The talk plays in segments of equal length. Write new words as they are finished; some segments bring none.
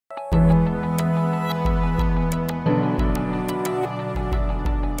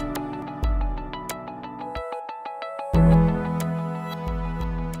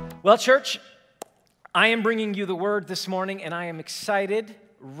Well, church, I am bringing you the word this morning, and I am excited.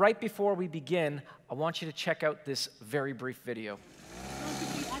 Right before we begin, I want you to check out this very brief video.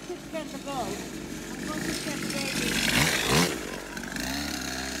 I just get the boat. I'm going to get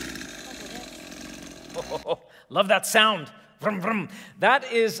baby. Oh, love that sound. Vroom, vroom.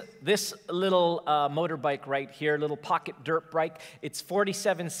 That is this little motorbike right here, little pocket dirt bike. It's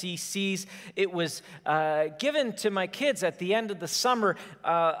 47 cc's. It was given to my kids at the end of the summer.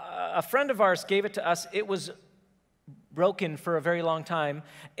 A friend of ours gave it to us. It was broken for a very long time,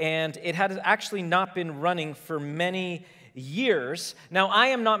 and it had actually not been running for many years. Now, I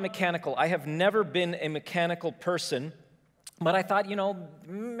am not mechanical. I have never been a mechanical person. But I thought,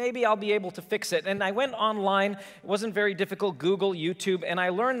 maybe I'll be able to fix it. And I went online. It wasn't very difficult. Google, YouTube. And I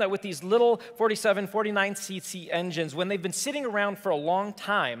learned that with these little 47, 49 cc engines, when they've been sitting around for a long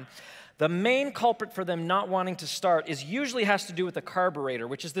time, the main culprit for them not wanting to start usually has to do with the carburetor,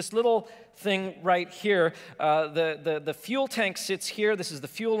 which is this little thing right here. The fuel tank sits here. This is the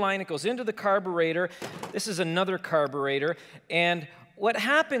fuel line. It goes into the carburetor. This is another carburetor. And what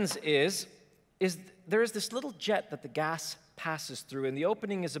happens is there is this little jet that the gas passes through, and the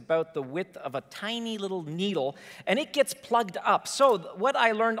opening is about the width of a tiny little needle, and it gets plugged up. So what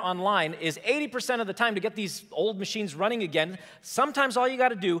I learned online is 80% of the time to get these old machines running again, sometimes all you got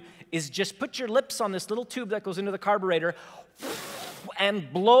to do is just put your lips on this little tube that goes into the carburetor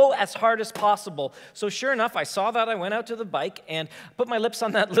and blow as hard as possible. So sure enough, I saw that. I went out to the bike and put my lips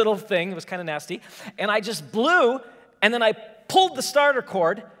on that little thing. It was kind of nasty. And I just blew, and then I pulled the starter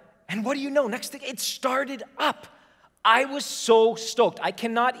cord, and what do you know? Next thing, it started up. I was so stoked. I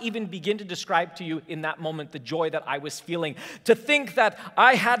cannot even begin to describe to you in that moment the joy that I was feeling. To think that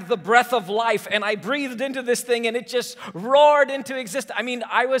I had the breath of life and I breathed into this thing and it just roared into existence. I mean,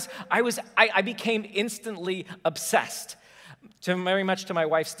 I became instantly obsessed. Very much to my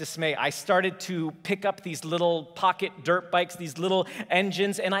wife's dismay, I started to pick up these little pocket dirt bikes, these little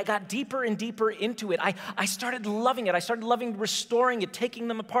engines, and I got deeper and deeper into it. I started loving it. I started loving restoring it, taking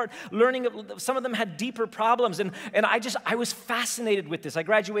them apart, learning some of them had deeper problems, and I was fascinated with this. I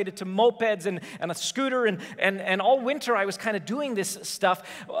graduated to mopeds and a scooter, and all winter I was kind of doing this stuff.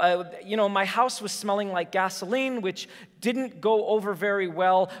 My house was smelling like gasoline, which didn't go over very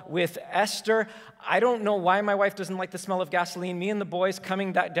well with Esther. I don't know why my wife doesn't like the smell of gasoline. Me and the boys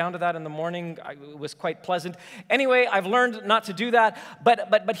coming down to that in the morning was quite pleasant. Anyway, I've learned not to do that.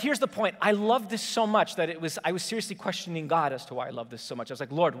 But here's the point. I love this so much that I was seriously questioning God as to why I love this so much. I was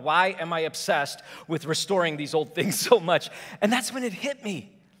like, Lord, why am I obsessed with restoring these old things so much? And that's when it hit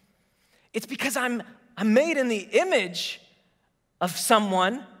me. It's because I'm made in the image of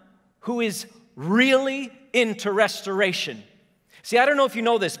someone who is really into restoration. See, I don't know if you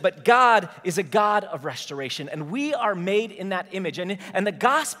know this, but God is a God of restoration, and we are made in that image. And the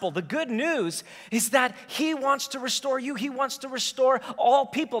gospel, the good news, is that He wants to restore you. He wants to restore all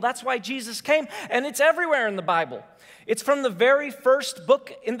people. That's why Jesus came, and it's everywhere in the Bible. It's from the very first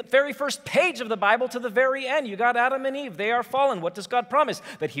book, in the very first page of the Bible to the very end. You got Adam and Eve. They are fallen. What does God promise?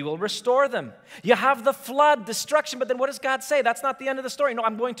 That He will restore them. You have the flood, destruction, but then what does God say? That's not the end of the story. No,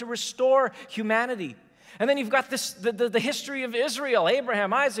 I'm going to restore humanity. And then you've got the history of Israel,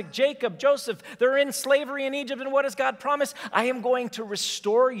 Abraham, Isaac, Jacob, Joseph. They're in slavery in Egypt, and what does God promise? I am going to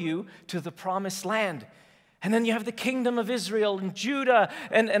restore you to the promised land. And then you have the kingdom of Israel and Judah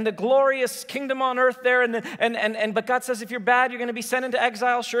and the glorious kingdom on earth there. But God says if you're bad, you're going to be sent into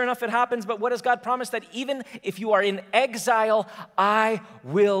exile. Sure enough, it happens. But what does God promise? That even if you are in exile, I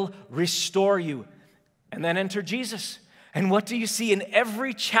will restore you. And then enter Jesus. And what do you see in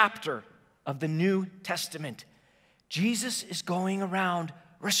every chapter of the New Testament? Jesus is going around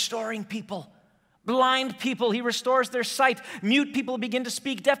restoring people. Blind people, He restores their sight. Mute people begin to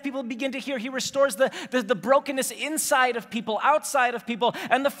speak. Deaf people begin to hear. He restores the brokenness inside of people, outside of people.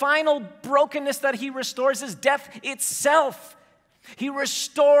 And the final brokenness that He restores is death itself. He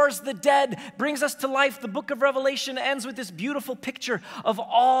restores the dead, brings us to life. The book of Revelation ends with this beautiful picture of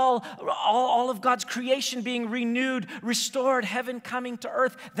all of God's creation being renewed, restored, heaven coming to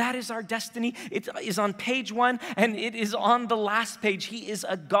earth. That is our destiny. It is on page 1, and it is on the last page. He is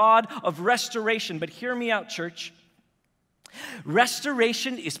a God of restoration. But hear me out, church.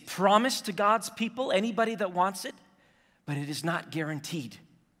 Restoration is promised to God's people, anybody that wants it, but it is not guaranteed.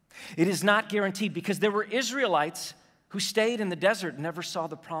 It is not guaranteed because there were Israelites who stayed in the desert and never saw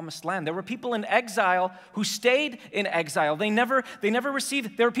the promised land. There were people in exile who stayed in exile. They never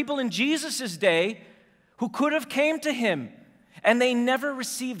received. There were people in Jesus' day who could have came to Him And they never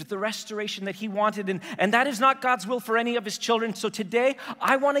received the restoration that he wanted. And that is not God's will for any of his children. So today,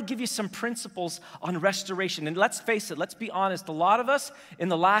 I want to give you some principles on restoration. And let's face it, let's be honest. A lot of us in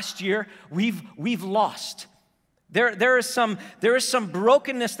the last year, we've lost. There is some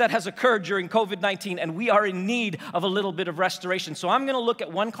brokenness that has occurred during COVID-19, and we are in need of a little bit of restoration. So I'm going to look at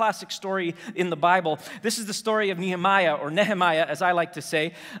one classic story in the Bible. This is the story of Nehemiah, or Nehemiah, as I like to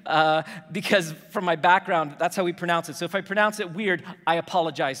say, because from my background, that's how we pronounce it. So if I pronounce it weird, I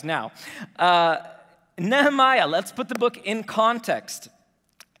apologize now. Nehemiah, let's put the book in context.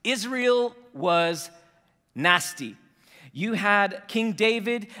 Israel was nasty. You had King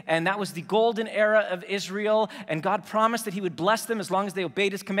David, and that was the golden era of Israel, and God promised that he would bless them as long as they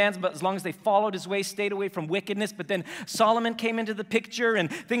obeyed his commands, but as long as they followed his way, stayed away from wickedness. But then Solomon came into the picture, and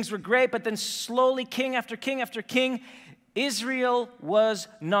things were great, but then slowly, king after king after king, Israel was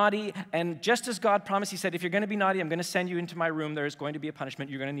naughty, and just as God promised, he said, if you're going to be naughty, I'm going to send you into my room. There is going to be a punishment.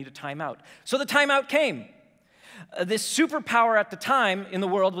 You're going to need a timeout. So the timeout came. This superpower at the time in the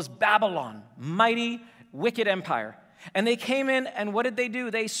world was Babylon, mighty, wicked empire. And they came in, and what did they do?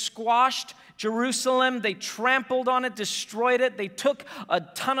 They squashed Jerusalem. They trampled on it, destroyed it. They took a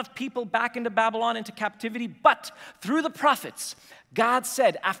ton of people back into Babylon, into captivity. But through the prophets, God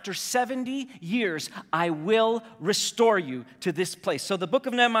said, after 70 years, I will restore you to this place. So the book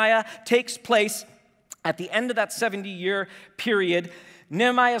of Nehemiah takes place at the end of that 70-year period.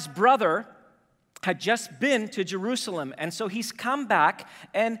 Nehemiah's brother had just been to Jerusalem, and so he's come back,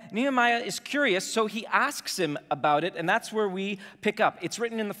 and Nehemiah is curious, so he asks him about it, and that's where we pick up. It's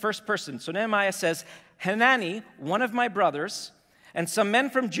written in the first person. So Nehemiah says, Hanani, one of my brothers, and some men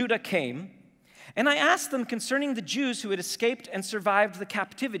from Judah came, and I asked them concerning the Jews who had escaped and survived the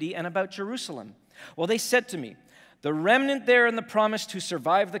captivity and about Jerusalem. Well, they said to me, the remnant there and the promised who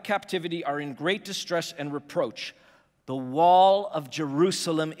survived the captivity are in great distress and reproach. The wall of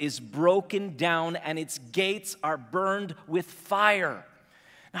Jerusalem is broken down and its gates are burned with fire.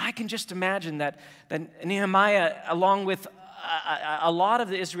 Now, I can just imagine that Nehemiah, along with a lot of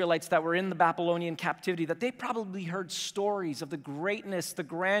the Israelites that were in the Babylonian captivity, that they probably heard stories of the greatness, the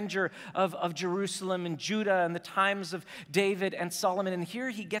grandeur of Jerusalem and Judah and the times of David and Solomon. And here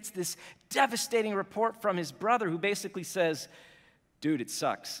he gets this devastating report from his brother who basically says, dude, it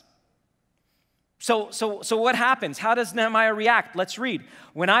sucks. So what happens? How does Nehemiah react? Let's read.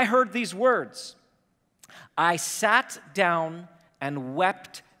 When I heard these words, I sat down and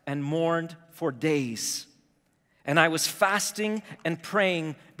wept and mourned for days. And I was fasting and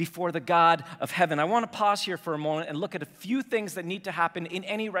praying before the God of heaven. I want to pause here for a moment and look at a few things that need to happen in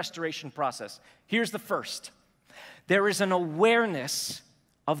any restoration process. Here's the first. There is an awareness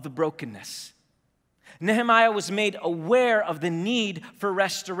of the brokenness. Nehemiah was made aware of the need for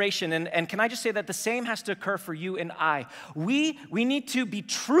restoration. And can I just say that the same has to occur for you and I? We need to be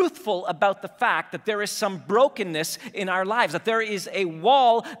truthful about the fact that there is some brokenness in our lives, that there is a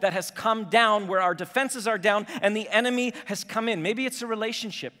wall that has come down where our defenses are down and the enemy has come in. Maybe it's a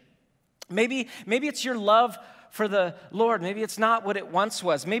relationship. Maybe it's your love for the Lord. Maybe it's not what it once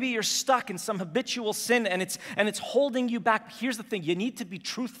was. Maybe you're stuck in some habitual sin and it's holding you back. Here's the thing, you need to be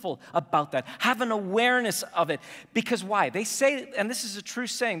truthful about that. Have an awareness of it. Because why? They say, and this is a true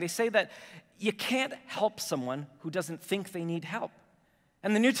saying, they say that you can't help someone who doesn't think they need help.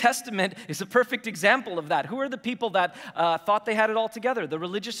 And the New Testament is a perfect example of that. Who are the people that thought they had it all together? The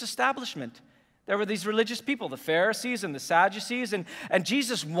religious establishment. There were these religious people, the Pharisees and the Sadducees, and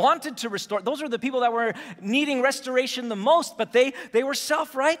Jesus wanted to restore. Those were the people that were needing restoration the most, but they were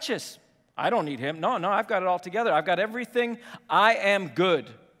self-righteous. I don't need him. No, I've got it all together. I've got everything. I am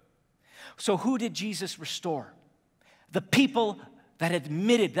good. So who did Jesus restore? The people that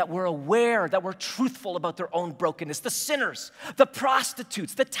admitted, that were aware, that were truthful about their own brokenness. The sinners, the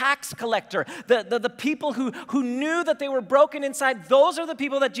prostitutes, the tax collector, the people who knew that they were broken inside. Those are the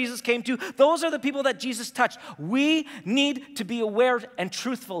people that Jesus came to. Those are the people that Jesus touched. We need to be aware and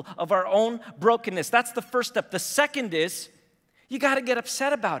truthful of our own brokenness. That's the first step. The second is, you got to get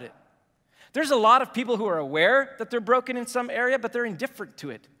upset about it. There's a lot of people who are aware that they're broken in some area, but they're indifferent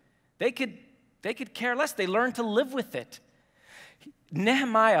to it. They could care less. They learn to live with it.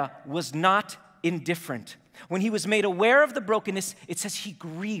 Nehemiah was not indifferent. When he was made aware of the brokenness, it says he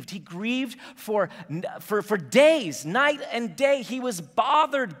grieved. He grieved for days, night and day. He was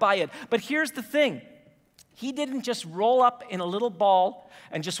bothered by it. But here's the thing. He didn't just roll up in a little ball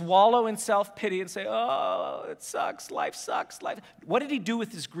and just wallow in self-pity and say, oh, it sucks, life sucks, life. What did he do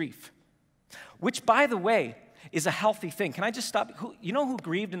with his grief? Which, by the way, is a healthy thing. Can I just stop? You know who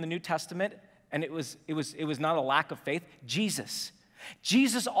grieved in the New Testament? And it was not a lack of faith? Jesus.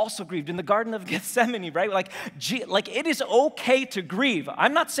 Jesus also grieved in the Garden of Gethsemane, right? Like it is okay to grieve.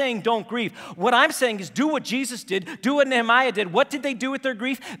 I'm not saying don't grieve. What I'm saying is do what Jesus did, do what Nehemiah did. What did they do with their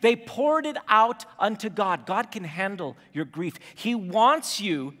grief? They poured it out unto God. God can handle your grief. He wants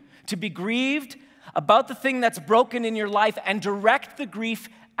you to be grieved about the thing that's broken in your life and direct the grief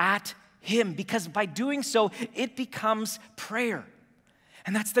at Him, because by doing so, it becomes prayer.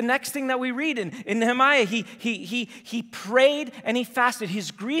 And that's the next thing that we read in Nehemiah. He prayed and he fasted.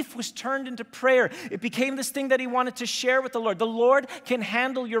 His grief was turned into prayer. It became this thing that he wanted to share with the Lord. The Lord can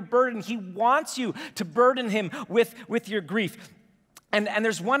handle your burden. He wants you to burden Him with your grief. And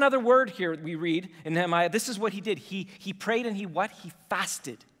there's one other word here we read in Nehemiah. This is what he did. He prayed and he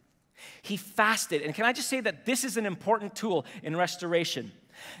fasted. He fasted. And can I just say that this is an important tool in restoration?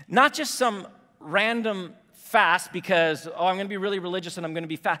 Not just some random fast because, I'm going to be really religious and I'm going to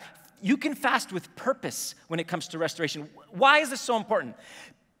be fast. You can fast with purpose when it comes to restoration. Why is this so important?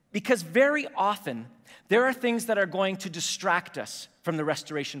 Because very often, there are things that are going to distract us from the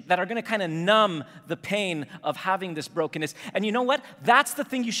restoration, that are going to kind of numb the pain of having this brokenness. And you know what? That's the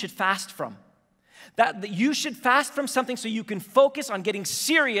thing you should fast from. That you should fast from something so you can focus on getting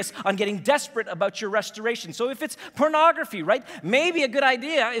serious, on getting desperate about your restoration. So if it's pornography, right, maybe a good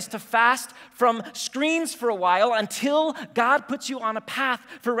idea is to fast from screens for a while until God puts you on a path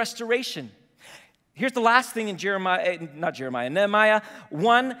for restoration. Here's the last thing in Nehemiah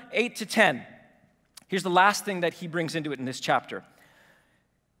 1, 8 to 10. Here's the last thing that he brings into it in this chapter.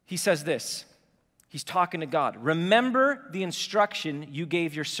 He says this. He's talking to God. Remember the instruction you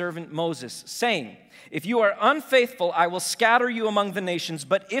gave your servant Moses, saying, if you are unfaithful, I will scatter you among the nations.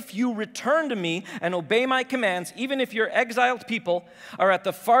 But if you return to me and obey my commands, even if your exiled people are at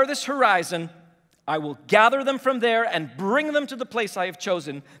the farthest horizon, I will gather them from there and bring them to the place I have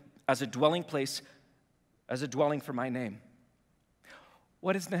chosen as a dwelling place, as a dwelling for my name.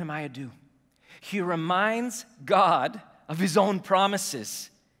 What does Nehemiah do? He reminds God of His own promises.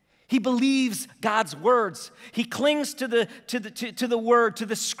 He believes God's words. He clings to the word, to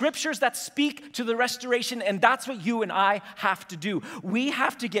the scriptures that speak to the restoration, and that's what you and I have to do. We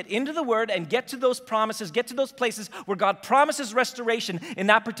have to get into the word and get to those promises, get to those places where God promises restoration in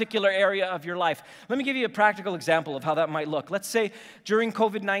that particular area of your life. Let me give you a practical example of how that might look. Let's say during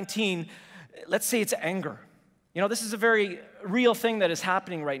COVID-19, let's say it's anger. You know, this is a very real thing that is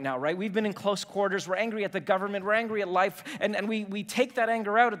happening right now, right? We've been in close quarters. We're angry at the government. We're angry at life. And we take that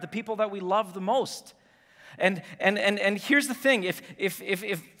anger out at the people that we love the most. And here's the thing.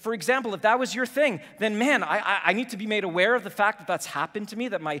 If for example, if that was your thing, then man, I need to be made aware of the fact that that's happened to me,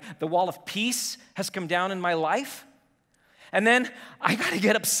 that the wall of peace has come down in my life. And then I got to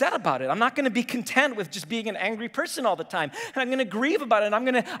get upset about it. I'm not going to be content with just being an angry person all the time. And I'm going to grieve about it. And I'm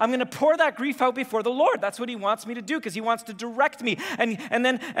going to pour that grief out before the Lord. That's what He wants me to do because He wants to direct me. And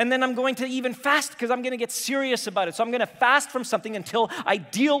then I'm going to even fast because I'm going to get serious about it. So I'm going to fast from something until I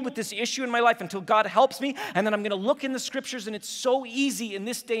deal with this issue in my life, until God helps me. And then I'm going to look in the scriptures, and it's so easy in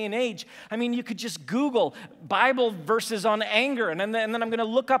this day and age. I mean, you could just Google Bible verses on anger, and then I'm going to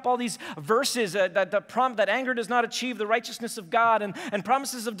look up all these verses that anger does not achieve the righteousness of God, and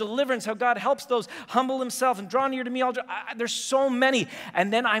promises of deliverance, how God helps those humble Himself and draw near to me. There's so many.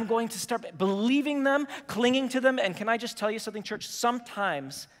 And then I'm going to start believing them, clinging to them. And can I just tell you something, church?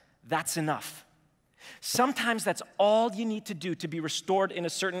 Sometimes that's enough. Sometimes that's all you need to do to be restored in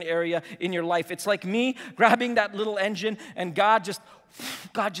a certain area in your life. It's like me grabbing that little engine and God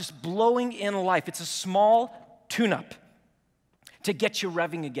just blowing in life. It's a small tune-up to get you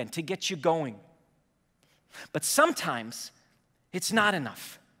revving again, to get you going. But sometimes it's not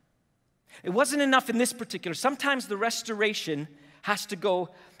enough. It wasn't enough in this particular. Sometimes the restoration has to go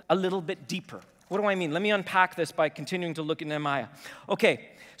a little bit deeper. What do I mean? Let me unpack this by continuing to look at Nehemiah.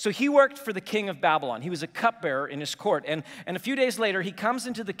 Okay, so he worked for the king of Babylon. He was a cupbearer in his court. And a few days later, he comes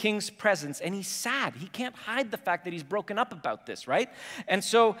into the king's presence, and he's sad. He can't hide the fact that he's broken up about this, right? And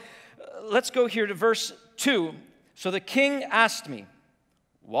so let's go here to verse 2. So the king asked me,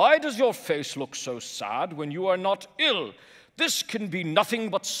 why does your face look so sad when you are not ill? This can be nothing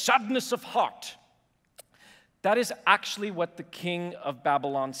but sadness of heart. That is actually what the king of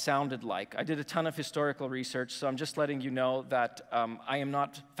Babylon sounded like. I did a ton of historical research, so I'm just letting you know that I am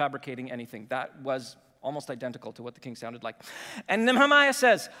not fabricating anything. That was almost identical to what the king sounded like. And Nehemiah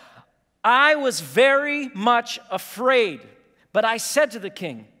says, I was very much afraid, but I said to the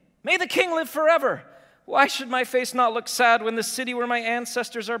king, may the king live forever. Why should my face not look sad when the city where my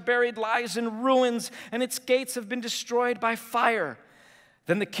ancestors are buried lies in ruins and its gates have been destroyed by fire?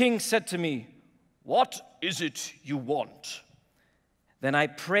 Then the king said to me, what is it you want? Then I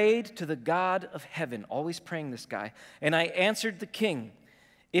prayed to the God of heaven, always praying this guy, and I answered the king,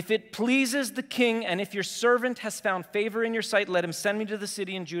 if it pleases the king, and if your servant has found favor in your sight, let him send me to the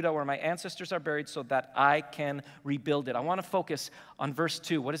city in Judah where my ancestors are buried so that I can rebuild it. I want to focus on verse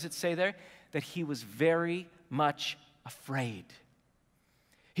 2. What does it say there? That he was very much afraid.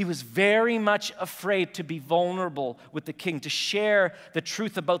 He was very much afraid to be vulnerable with the king, to share the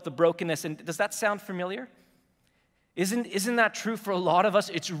truth about the brokenness. And does that sound familiar? Isn't that true for a lot of us?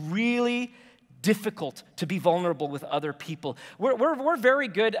 It's really difficult to be vulnerable with other people. We're very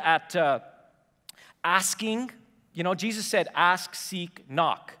good at asking. You know, Jesus said, ask, seek,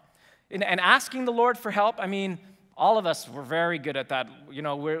 knock. And asking the Lord for help, I mean, all of us, we're very good at that. You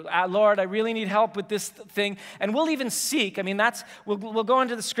know, Lord, I really need help with this thing. And we'll even seek. I mean, we'll go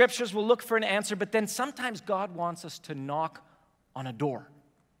into the scriptures, we'll look for an answer, but then sometimes God wants us to knock on a door.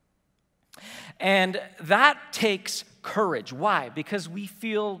 And that takes courage. Why? Because we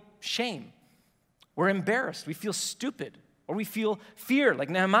feel shame. We're embarrassed. We feel stupid. Or we feel fear, like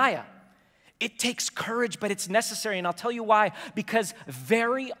Nehemiah. It takes courage, but it's necessary. And I'll tell you why. Because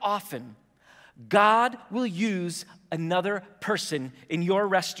very often, God will use another person in your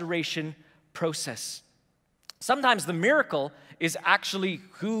restoration process. Sometimes the miracle is actually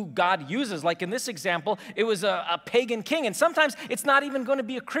who God uses. Like in this example, it was a pagan king. And sometimes it's not even going to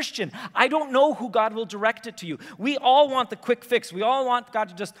be a Christian. I don't know who God will direct it to you. We all want the quick fix. We all want God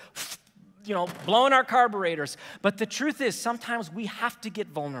to just, blow in our carburetors. But the truth is, sometimes we have to get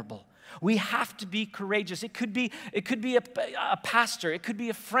vulnerable. We have to be courageous. It could be a pastor. It could be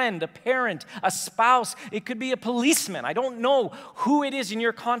a friend, a parent, a spouse. It could be a policeman. I don't know who it is in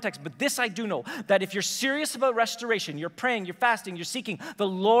your context, but this I do know, that if you're serious about restoration, you're praying, you're fasting, you're seeking, the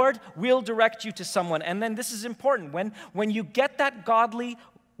Lord will direct you to someone. And then this is important. When you get that godly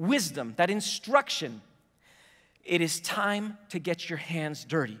wisdom, that instruction, it is time to get your hands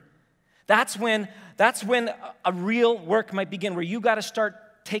dirty. That's when a real work might begin, where you got to start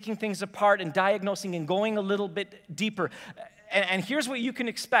taking things apart and diagnosing and going a little bit deeper. And here's what you can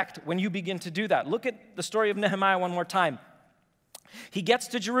expect when you begin to do that. Look at the story of Nehemiah one more time. He gets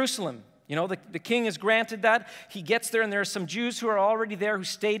to Jerusalem. You know, the king is granted that. He gets there, and there are some Jews who are already there who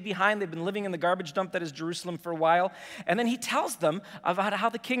stayed behind. They've been living in the garbage dump that is Jerusalem for a while. And then he tells them about how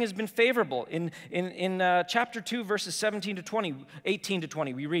the king has been favorable. In chapter 2, verses 18 to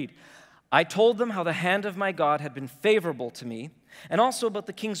 20, we read, I told them how the hand of my God had been favorable to me, and also about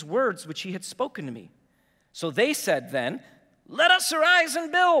the king's words which he had spoken to me. So they said then, let us arise and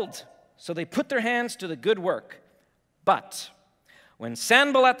build. So they put their hands to the good work. But when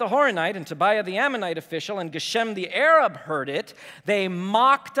Sanballat the Horonite and Tobiah the Ammonite official and Geshem the Arab heard it, they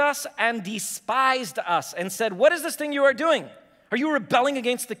mocked us and despised us and said, what is this thing you are doing? Are you rebelling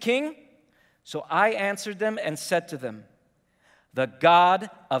against the king? So I answered them and said to them, the God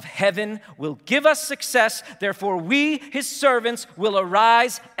of heaven will give us success, therefore we, his servants, will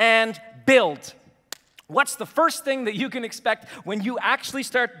arise and build. What's the first thing that you can expect when you actually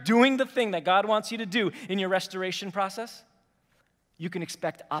start doing the thing that God wants you to do in your restoration process? You can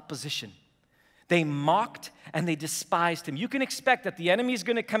expect opposition. They mocked and they despised him. You can expect that the enemy is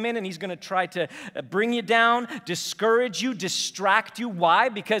going to come in and he's going to try to bring you down, discourage you, distract you. Why?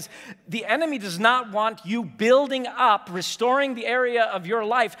 Because the enemy does not want you building up, restoring the area of your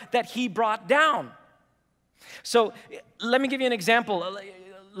life that he brought down. So let me give you an example.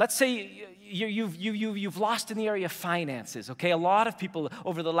 Let's say you've lost in the area of finances, okay? A lot of people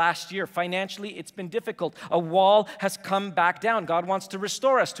over the last year, financially, it's been difficult. A wall has come back down. God wants to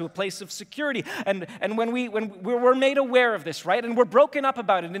restore us to a place of security. And when we're made aware of this, right, and we're broken up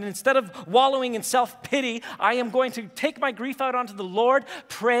about it, and instead of wallowing in self-pity, I am going to take my grief out onto the Lord,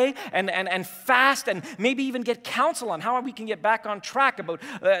 pray, and fast, and maybe even get counsel on how we can get back on track about,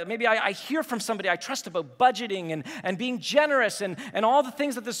 maybe I hear from somebody I trust about budgeting and being generous and all the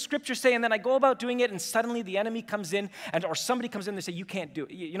things that the scriptures say, and then I go about doing it, and suddenly the enemy comes in, or somebody comes in and they say, you can't do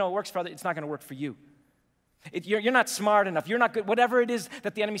it. You know, it works for others. It's not going to work for you. You're not smart enough. You're not good. Whatever it is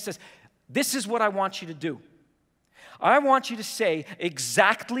that the enemy says, this is what I want you to do. I want you to say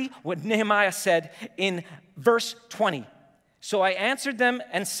exactly what Nehemiah said in verse 20. So I answered them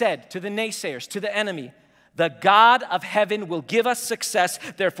and said to the naysayers, to the enemy, the God of heaven will give us success.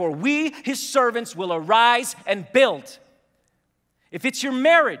 Therefore, we, his servants, will arise and build. If it's your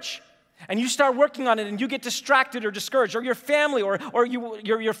marriage, and you start working on it and you get distracted or discouraged, or your family, or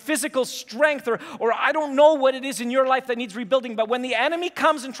your physical strength, or I don't know what it is in your life that needs rebuilding, but when the enemy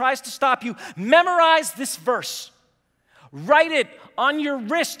comes and tries to stop you, memorize this verse. Write it on your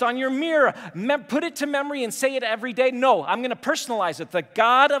wrist, on your mirror. Put it to memory and say it every day. No, I'm going to personalize it. The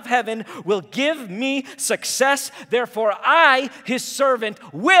God of heaven will give me success. Therefore, I, his servant,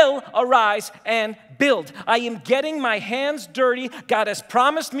 will arise and build. I am getting my hands dirty. God has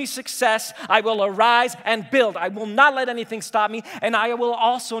promised me success. I will arise and build. I will not let anything stop me. And I will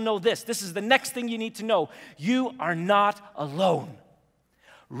also know this. This is the next thing you need to know. You are not alone.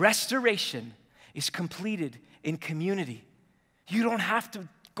 Restoration is completed in community. You don't have to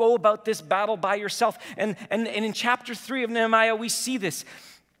go about this battle by yourself. And in chapter 3 of Nehemiah, we see this.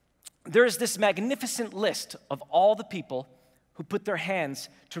 There is this magnificent list of all the people who put their hands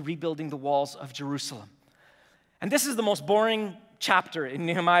to rebuilding the walls of Jerusalem. And this is the most boring chapter in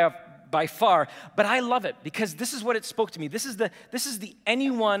Nehemiah by far, but I love it because this is what it spoke to me. This is the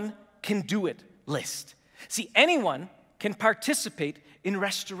anyone can do it list. See, anyone can participate in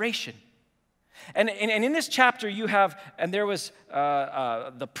restoration. And in this chapter, you have, and there was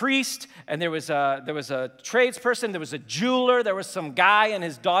the priest, and there was a tradesperson, there was a jeweler, there was some guy and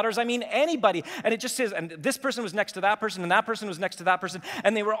his daughters. I mean, anybody. And it just says, and this person was next to that person, and that person was next to that person,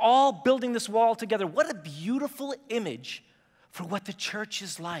 and they were all building this wall together. What a beautiful image for what the church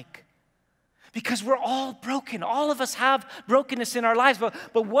is like. Because we're all broken. All of us have brokenness in our lives.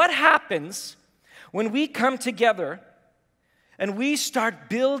 But what happens when we come together and we start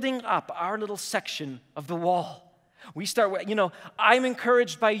building up our little section of the wall? We start, I'm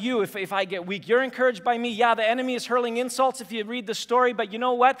encouraged by you if I get weak. You're encouraged by me. Yeah, the enemy is hurling insults if you read the story, but you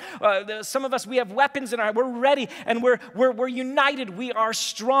know what? Some of us, we have weapons in our, we're ready, and we're united. We are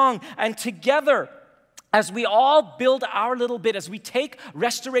strong, and together, as we all build our little bit, as we take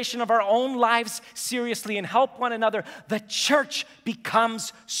restoration of our own lives seriously and help one another, the church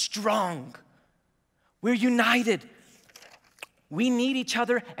becomes strong. We're united. We need each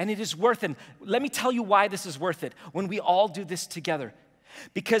other, and it is worth it. Let me tell you why this is worth it when we all do this together.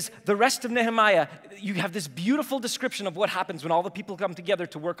 Because the rest of Nehemiah, you have this beautiful description of what happens when all the people come together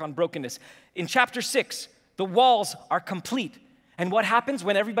to work on brokenness. In chapter 6, the walls are complete. And what happens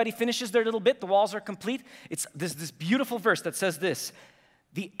when everybody finishes their little bit, the walls are complete? It's this beautiful verse that says this: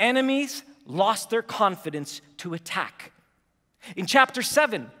 the enemies lost their confidence to attack. In chapter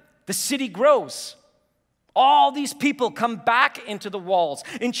 7, the city grows. All these people come back into the walls.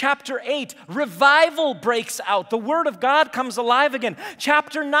 In chapter 8, revival breaks out. The word of God comes alive again.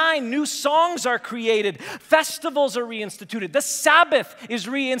 Chapter 9, new songs are created. Festivals are reinstituted. The Sabbath is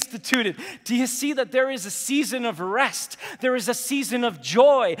reinstituted. Do you see that there is a season of rest? There is a season of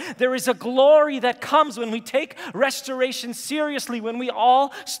joy. There is a glory that comes when we take restoration seriously, when we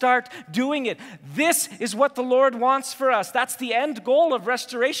all start doing it. This is what the Lord wants for us. That's the end goal of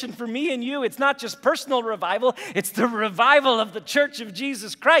restoration for me and you. It's not just personal revival. It's the revival of the Church of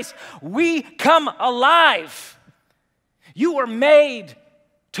Jesus Christ. We come alive. You were made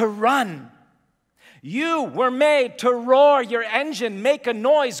to run. You were made to roar your engine, make a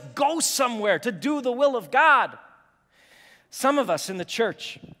noise, go somewhere to do the will of God. Some of us in the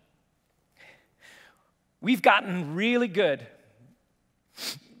church, we've gotten really good.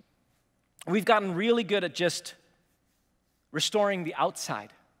 We've gotten really good at just restoring the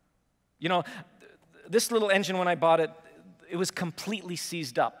outside. This little engine, when I bought it, it was completely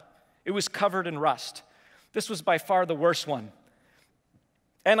seized up. It was covered in rust. This was by far the worst one.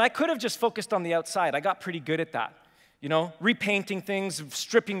 And I could have just focused on the outside. I got pretty good at that. Repainting things,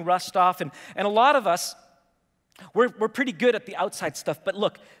 stripping rust off. And a lot of us, we're pretty good at the outside stuff. But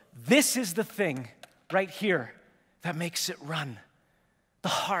look, this is the thing right here that makes it run. The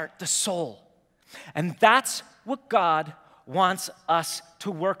heart, the soul. And that's what God wants us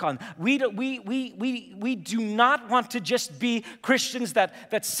to work on. We do not want to just be Christians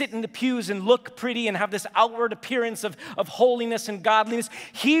that sit in the pews and look pretty and have this outward appearance of holiness and godliness.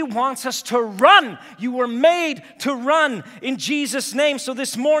 He wants us to run. You were made to run in Jesus' name. So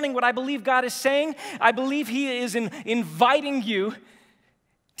this morning, what I believe God is saying, I believe He is inviting you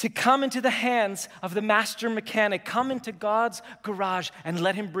to come into the hands of the master mechanic. Come into God's garage and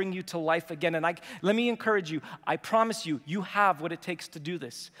let Him bring you to life again. And let me encourage you, I promise you, you have what it takes to do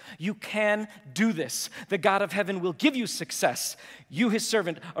this. You can do this. The God of heaven will give you success. You, His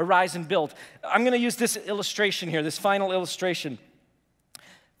servant, arise and build. I'm going to use this illustration here, this final illustration.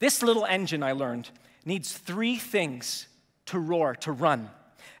 This little engine, I learned, needs 3 things to roar, to run.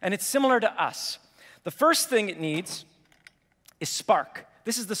 And it's similar to us. The first thing it needs is spark.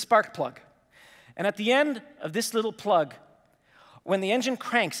 This is the spark plug. And at the end of this little plug, when the engine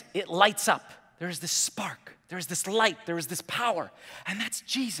cranks, it lights up. There is this spark. There is this light. There is this power. And that's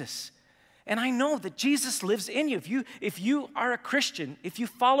Jesus. And I know that Jesus lives in you. If you are a Christian, if you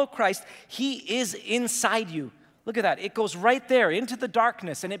follow Christ, He is inside you, Look at that. It goes right there into the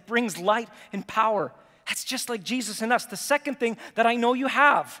darkness, and it brings light and power. That's just like Jesus in us. The second thing that I know you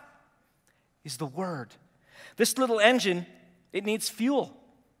have is the Word. This little engine, it needs fuel.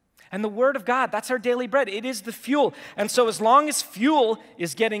 And the Word of God, that's our daily bread. It is the fuel. And so as long as fuel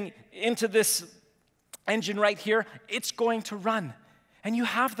is getting into this engine right here, it's going to run. And you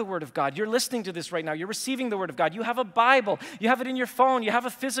have the Word of God. You're listening to this right now. You're receiving the Word of God. You have a Bible. You have it in your phone. You have a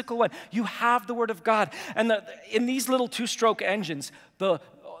physical one. You have the Word of God. And in these little two-stroke engines, the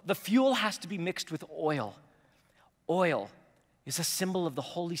fuel has to be mixed with oil. Oil is a symbol of the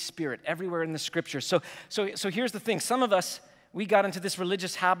Holy Spirit everywhere in the Scripture. So here's the thing. Some of us, we got into this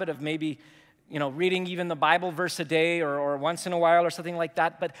religious habit of maybe, reading even the Bible verse a day or once in a while or something like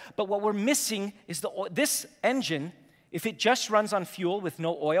that. But what we're missing is this engine. If it just runs on fuel with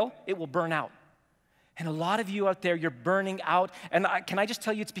no oil, it will burn out. And a lot of you out there, you're burning out. And can I just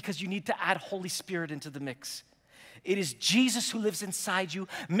tell you, it's because you need to add Holy Spirit into the mix. It is Jesus who lives inside you,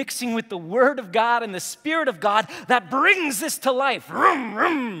 mixing with the Word of God and the Spirit of God that brings this to life. Vroom,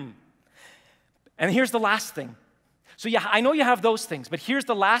 vroom. And here's the last thing. So yeah, I know you have those things, but here's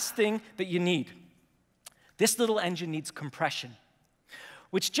the last thing that you need. This little engine needs compression,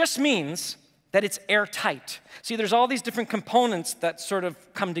 which just means that it's airtight. See, there's all these different components that sort of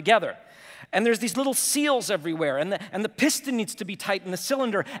come together. And there's these little seals everywhere, and the piston needs to be tight in the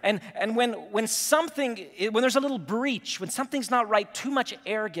cylinder. And when there's a little breach, when something's not right, too much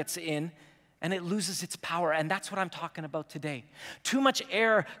air gets in, and it loses its power. And that's what I'm talking about today. Too much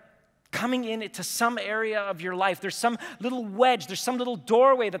air coming into some area of your life. There's some little wedge, there's some little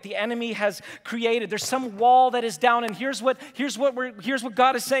doorway that the enemy has created. There's some wall that is down, and here's what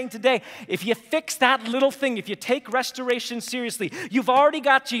God is saying today. If you fix that little thing, if you take restoration seriously, you've already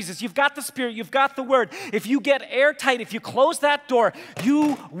got Jesus, you've got the Spirit, you've got the Word. If you get airtight, if you close that door,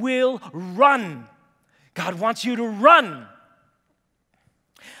 you will run. God wants you to run.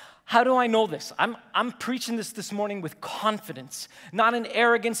 How do I know this? I'm preaching this morning with confidence, not in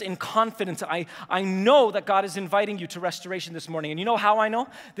arrogance, in confidence. I know that God is inviting you to restoration this morning. And you know how I know?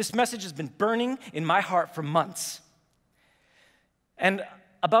 This message has been burning in my heart for months. And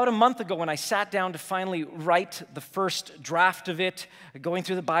about a month ago, when I sat down to finally write the first draft of it, going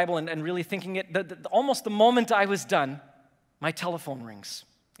through the Bible and really thinking it, almost the moment I was done, my telephone rings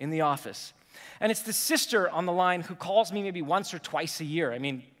in the office. And it's the sister on the line who calls me maybe once or twice a year. I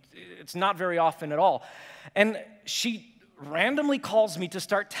mean, it's not very often at all. And she randomly calls me to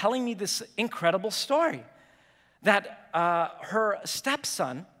start telling me this incredible story that her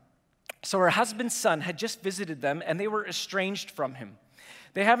stepson, so her husband's son, had just visited them, and they were estranged from him.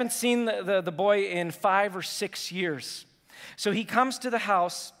 They haven't seen the boy in 5 or 6 years. So he comes to the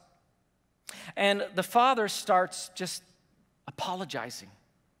house, and the father starts just apologizing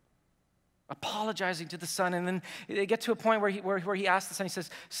to the son, and then they get to a point where he asks the son, he says,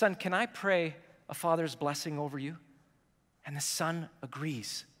 "Son, can I pray a father's blessing over you?" And the son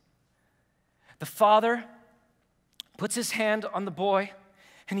agrees. The father puts his hand on the boy,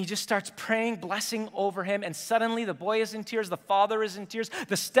 and he just starts praying blessing over him, and suddenly the boy is in tears, the father is in tears,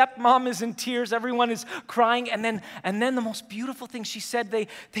 the stepmom is in tears, everyone is crying, and then the most beautiful thing she said, they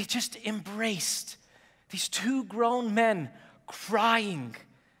just embraced. These two grown men crying,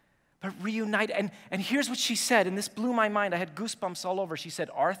 but reunited. And here's what she said, and this blew my mind. I had goosebumps all over. She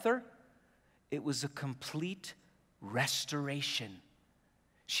said, "Arthur, it was a complete restoration."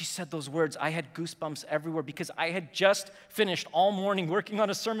 She said those words. I had goosebumps everywhere because I had just finished all morning working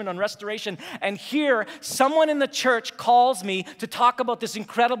on a sermon on restoration. And here, someone in the church calls me to talk about this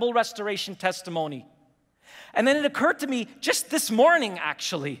incredible restoration testimony. And then it occurred to me just this morning,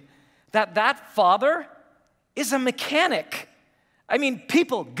 actually, that father is a mechanic. I mean,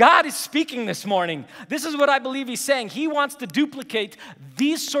 people, God is speaking this morning. This is what I believe He's saying. He wants to duplicate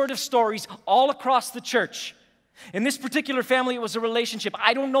these sort of stories all across the church. In this particular family, it was a relationship.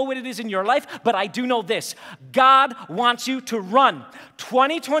 I don't know what it is in your life, but I do know this. God wants you to run.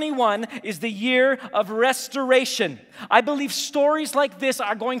 2021 is the year of restoration. I believe stories like this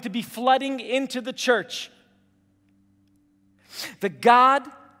are going to be flooding into the church. The God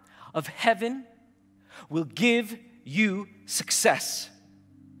of heaven will give you success.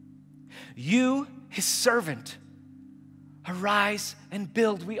 You, His servant, arise and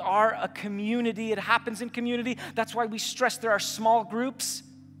build. We are a community. It happens in community. That's why we stress there are small groups.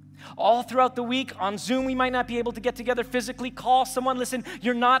 All throughout the week, on Zoom, we might not be able to get together physically. Call someone. Listen,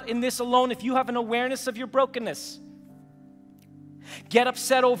 you're not in this alone. If you have an awareness of your brokenness, get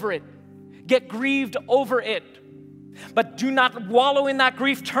upset over it. Get grieved over it. But do not wallow in that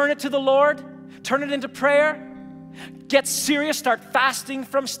grief. Turn it to the Lord. Turn it into prayer. Get serious, start fasting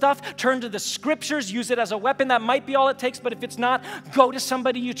from stuff, turn to the scriptures, use it as a weapon. That might be all it takes, but if it's not, go to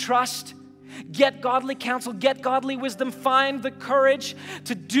somebody you trust. Get godly counsel, get godly wisdom, find the courage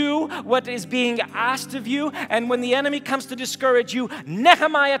to do what is being asked of you. And when the enemy comes to discourage you,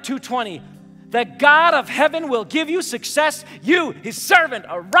 Nehemiah 2:20, the God of heaven will give you success. You, his servant,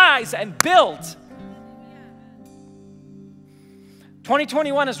 arise and build.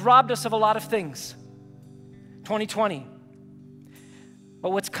 2021 has robbed us of a lot of things. 2020.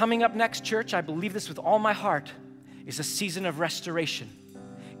 But what's coming up next, church, I believe this with all my heart, is a season of restoration.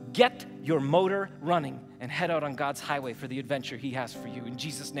 Get your motor running and head out on God's highway for the adventure he has for you. In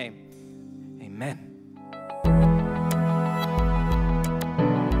Jesus' name, amen.